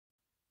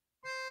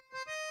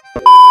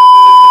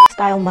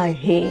style my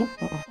hair.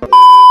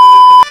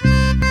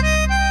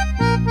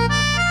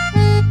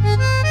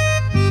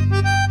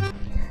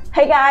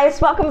 Hey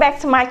guys, welcome back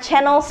to my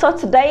channel. So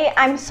today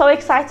I'm so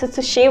excited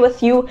to share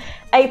with you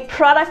a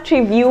product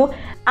review.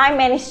 I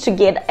managed to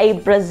get a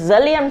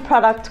Brazilian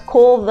product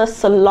called the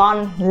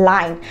Salon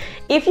line.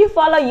 If you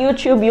follow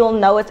YouTube, you'll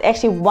know it's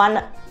actually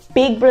one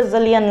big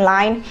Brazilian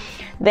line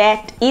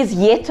that is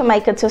yet to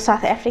make it to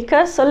South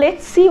Africa. So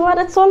let's see what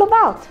it's all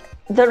about.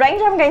 The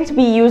range I'm going to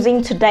be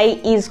using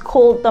today is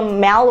called the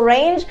Mel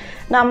range.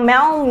 Now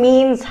Mel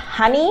means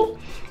honey.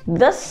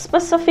 This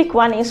specific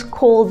one is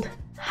called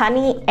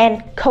honey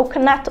and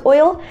coconut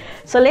oil.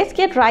 So let's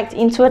get right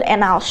into it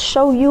and I'll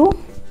show you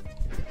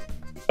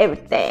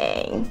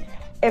everything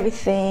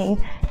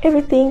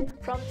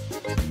from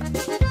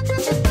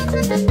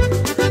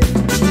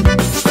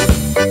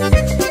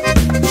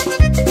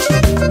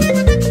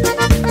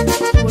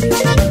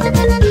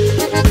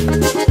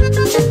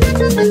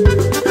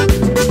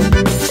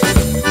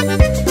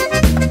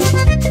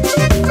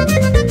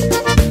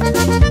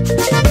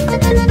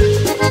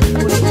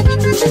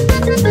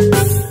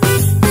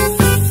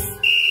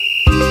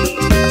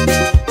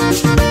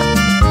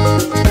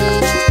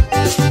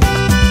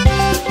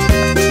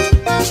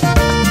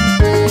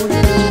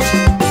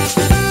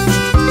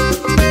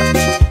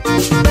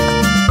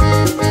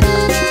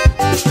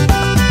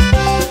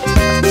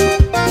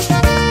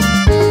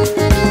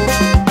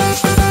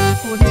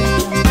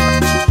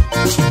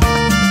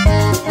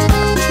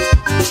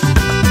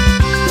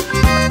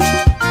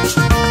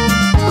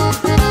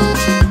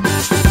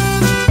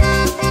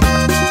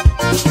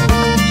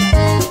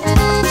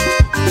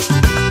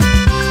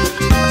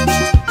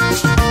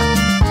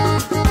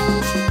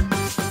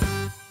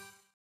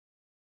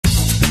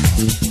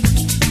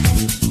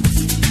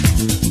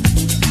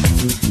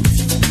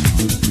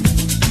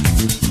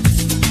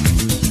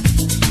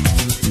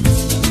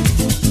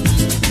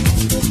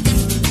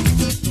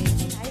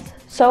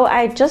So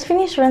I just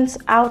finished rinse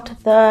out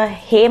the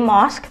hair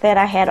mask that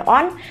I had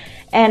on,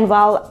 and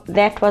while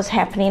that was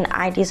happening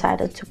I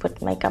decided to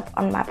put makeup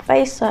on my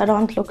face so I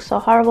don't look so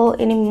horrible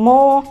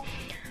anymore.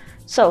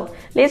 So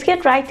let's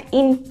get right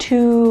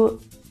into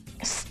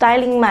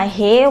styling my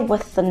hair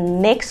with the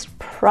next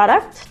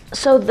product.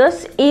 So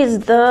this is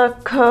the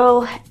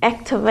curl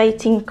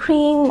activating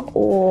cream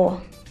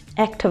or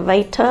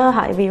activator,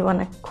 however you want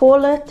to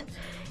call it.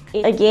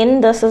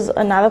 Again, this is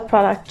another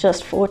product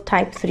just for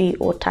type 3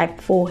 or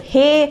type 4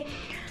 hair,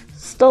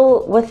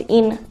 still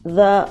within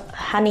the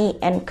honey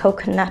and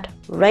coconut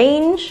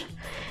range.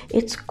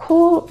 It's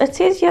cool. It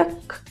says here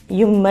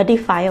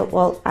humidifier.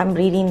 Well,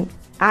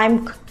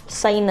 I'm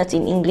saying it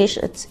in English,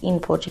 it's in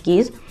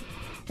Portuguese.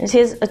 It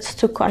says it's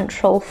to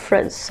control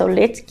frizz. So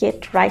let's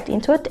get right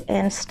into it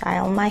and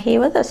style my hair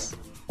with this.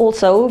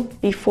 Also,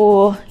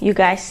 before you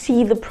guys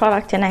see the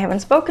product and I haven't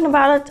spoken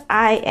about it,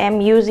 I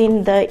am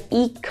using the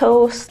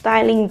Eco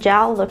Styling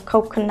Gel, the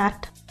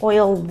coconut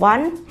oil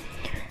one,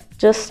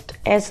 just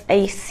as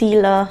a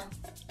sealer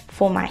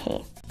for my hair.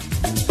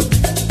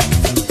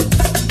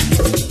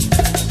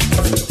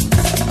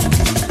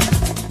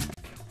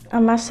 I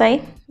must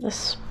say,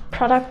 this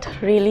product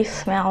really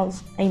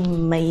smells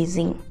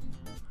amazing.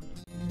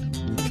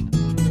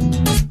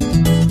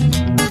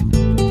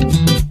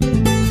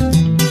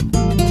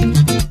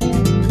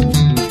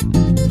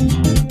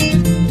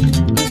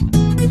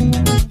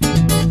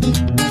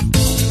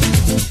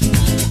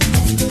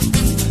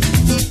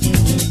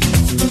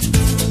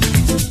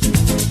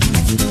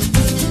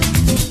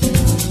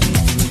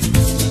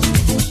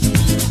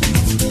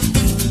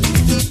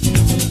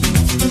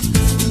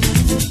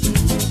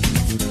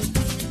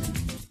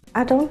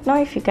 I don't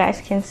know if you guys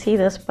can see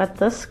this, but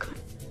this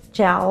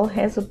gel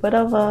has a bit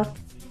of a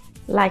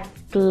like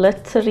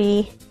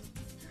glittery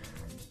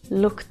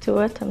look to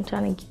it. I'm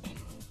trying to get,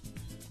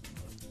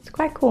 it's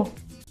quite cool.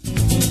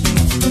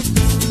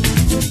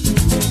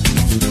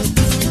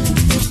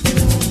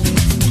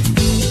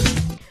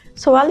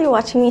 So while you're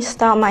watching me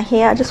style my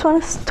hair, I just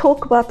want to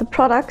talk about the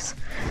products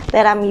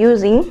that I'm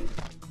using.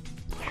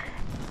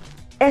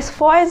 As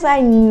far as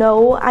I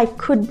know, I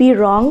could be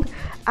wrong.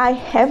 I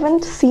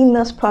haven't seen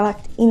this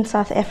product in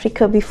South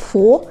Africa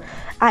before.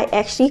 I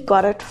actually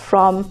got it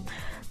from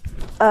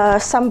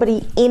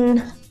somebody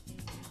in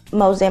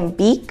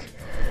Mozambique.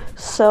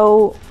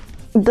 So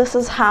this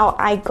is how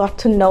I got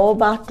to know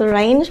about the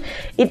range.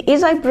 It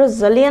is a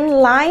Brazilian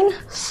line,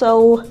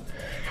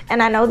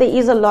 and I know there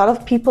is a lot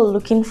of people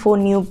looking for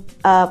new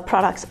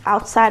products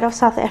outside of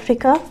South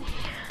Africa.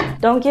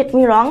 Don't get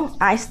me wrong,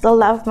 I still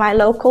love my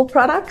local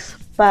products,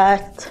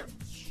 but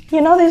you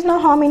know, there's no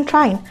harm in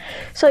trying.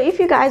 So if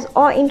you guys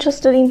are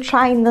interested in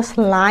trying this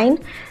line,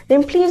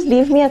 then please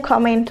leave me a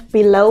comment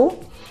below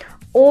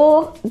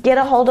or get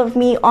a hold of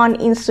me on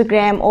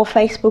Instagram or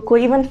Facebook or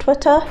even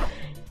Twitter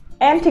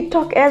and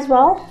TikTok as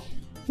well.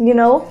 You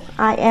know,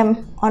 I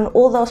am on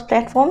all those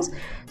platforms,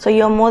 so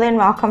you're more than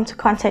welcome to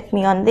contact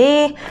me on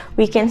there.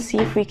 We can see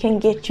if we can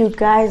get you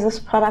guys this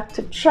product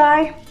to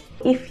try.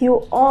 If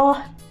you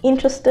are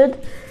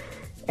interested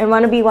and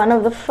want to be one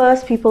of the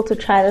first people to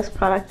try this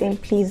product, then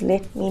please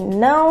let me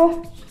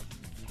know.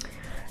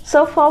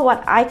 So far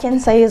what I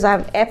can say is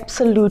I've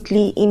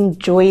absolutely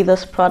enjoyed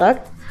this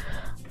product.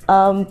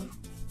 You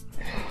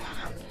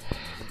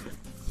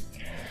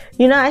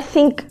know, I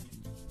think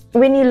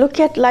when you look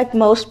at like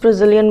most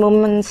Brazilian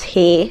women's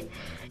hair,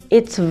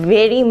 it's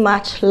very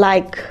much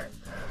like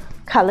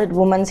colored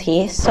women's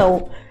hair.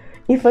 So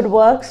if it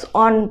works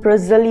on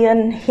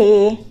Brazilian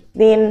hair,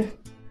 then,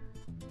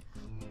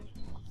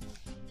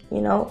 you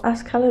know,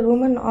 us colored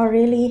women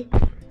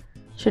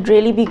should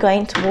really be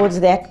going towards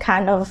that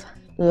kind of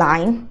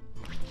line.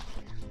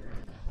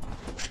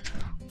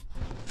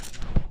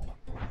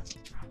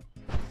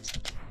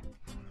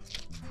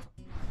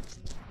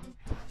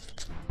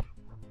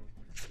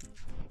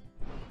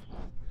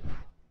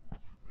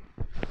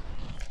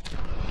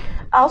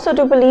 I also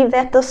do believe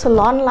that the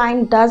Salon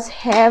line does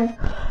have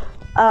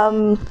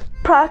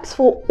products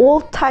for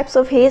all types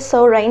of hair,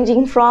 so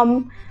ranging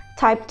from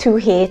type 2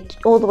 hair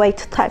all the way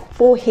to type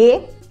 4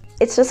 hair.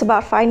 It's just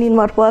about finding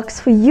what works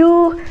for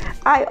you.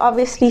 I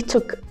obviously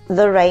took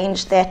the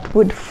range that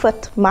would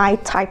fit my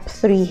type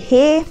 3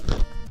 hair.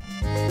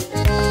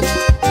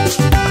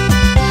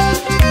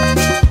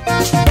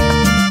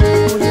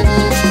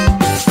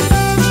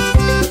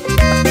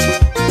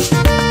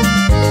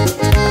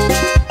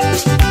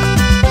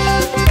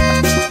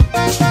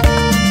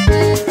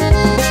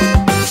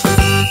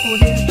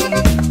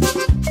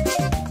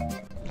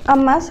 I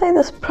must say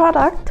this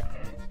product,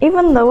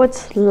 even though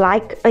it's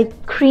like a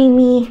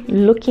creamy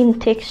looking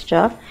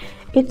texture,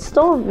 it's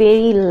still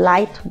very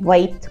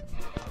lightweight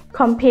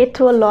compared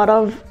to a lot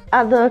of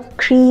other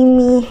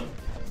creamy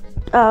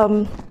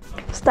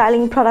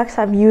styling products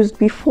I've used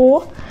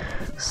before.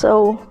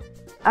 So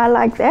I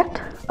like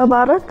that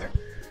about it.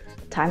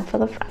 Time for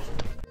the front.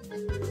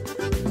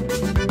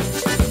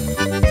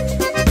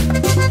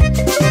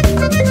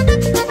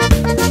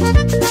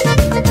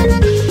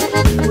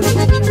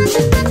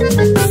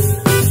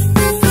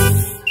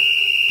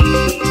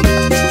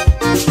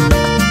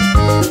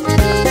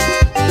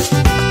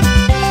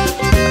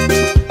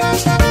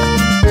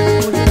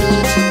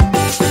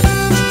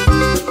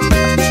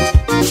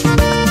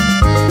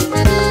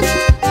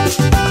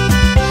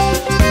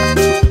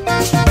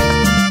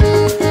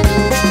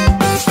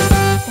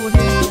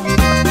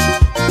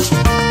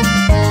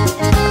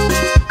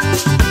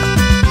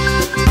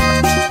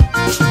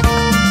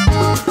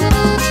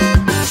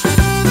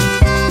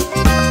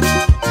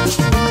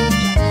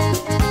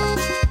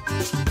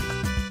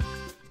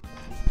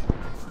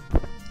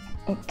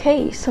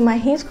 Okay, so my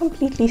hair is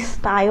completely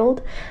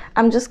styled.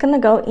 I'm just gonna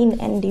go in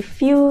and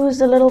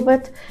diffuse a little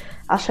bit.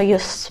 I'll show you a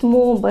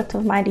small bit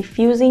of my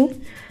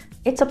diffusing.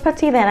 It's a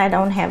pity that I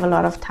don't have a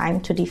lot of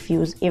time to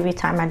diffuse every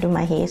time I do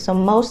my hair. So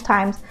most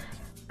times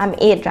I'm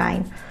air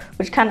drying,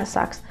 which kind of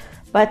sucks.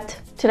 But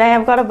today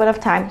I've got a bit of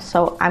time,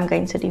 so I'm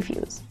going to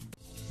diffuse.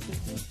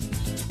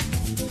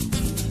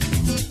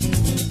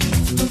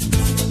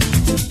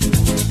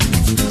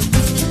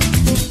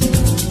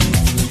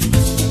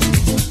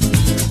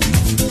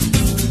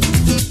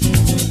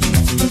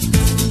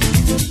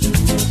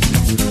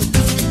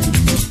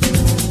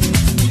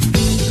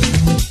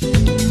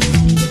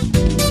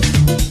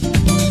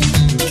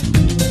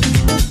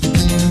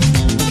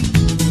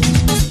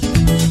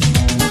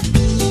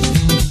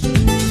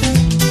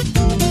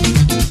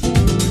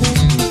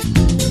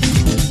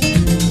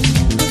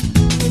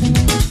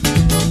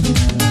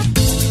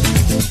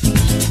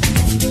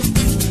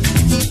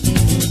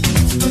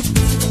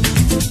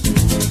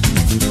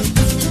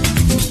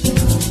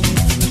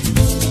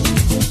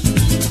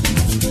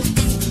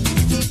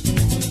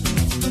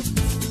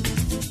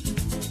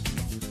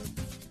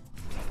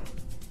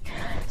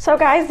 So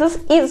guys, this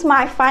is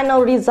my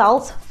final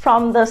results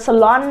from the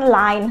Salon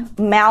line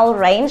Mel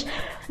range.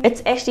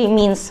 It actually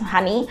means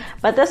honey,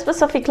 but this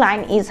specific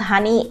line is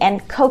honey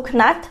and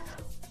coconut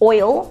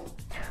oil,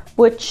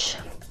 which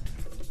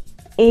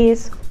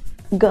is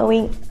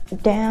going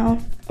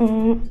down.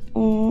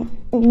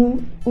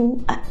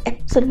 I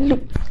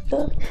absolutely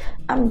love it.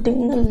 I'm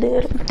doing a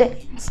little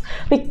dance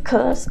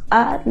because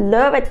I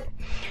love it.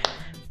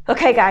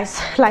 Okay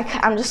guys, like,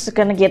 I'm just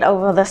gonna get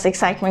over this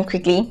excitement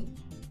quickly.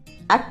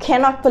 I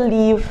cannot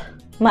believe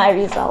my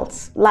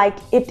results. Like,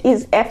 it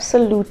is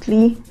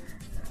absolutely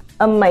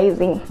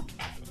amazing.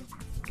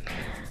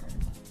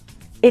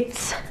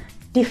 It's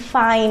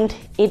defined,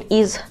 it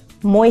is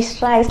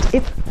moisturized,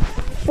 it's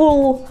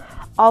full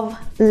of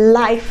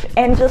life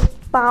and just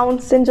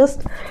bounce and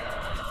just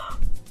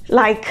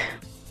like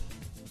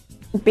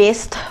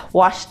best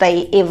wash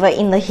day ever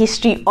in the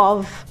history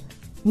of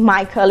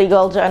my curly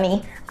girl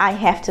journey. I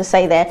have to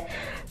say that.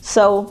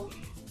 So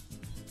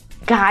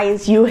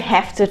guys, you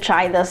have to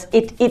try this.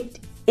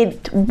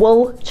 It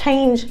will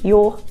change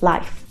your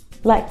life.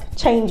 Like,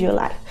 change your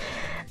life.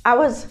 I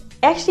was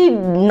actually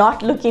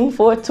not looking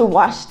forward to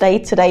wash day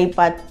today,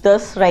 but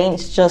this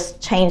range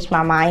just changed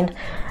my mind.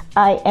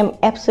 I am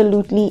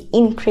absolutely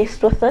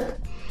impressed with it.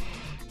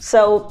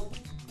 So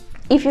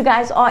if you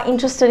guys are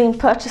interested in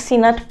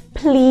purchasing it,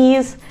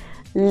 please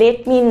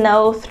Let me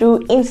know through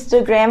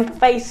Instagram,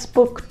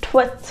 Facebook,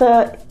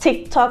 Twitter,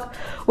 TikTok,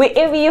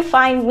 wherever you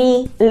find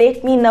me.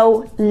 Let me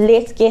know.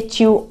 Let's get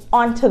you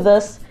onto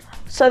this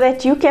so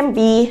that you can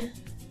be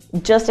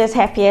just as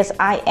happy as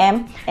I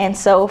am. And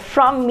so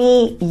from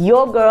me,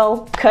 your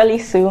girl, Curly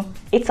Sue,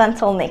 it's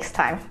until next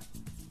time.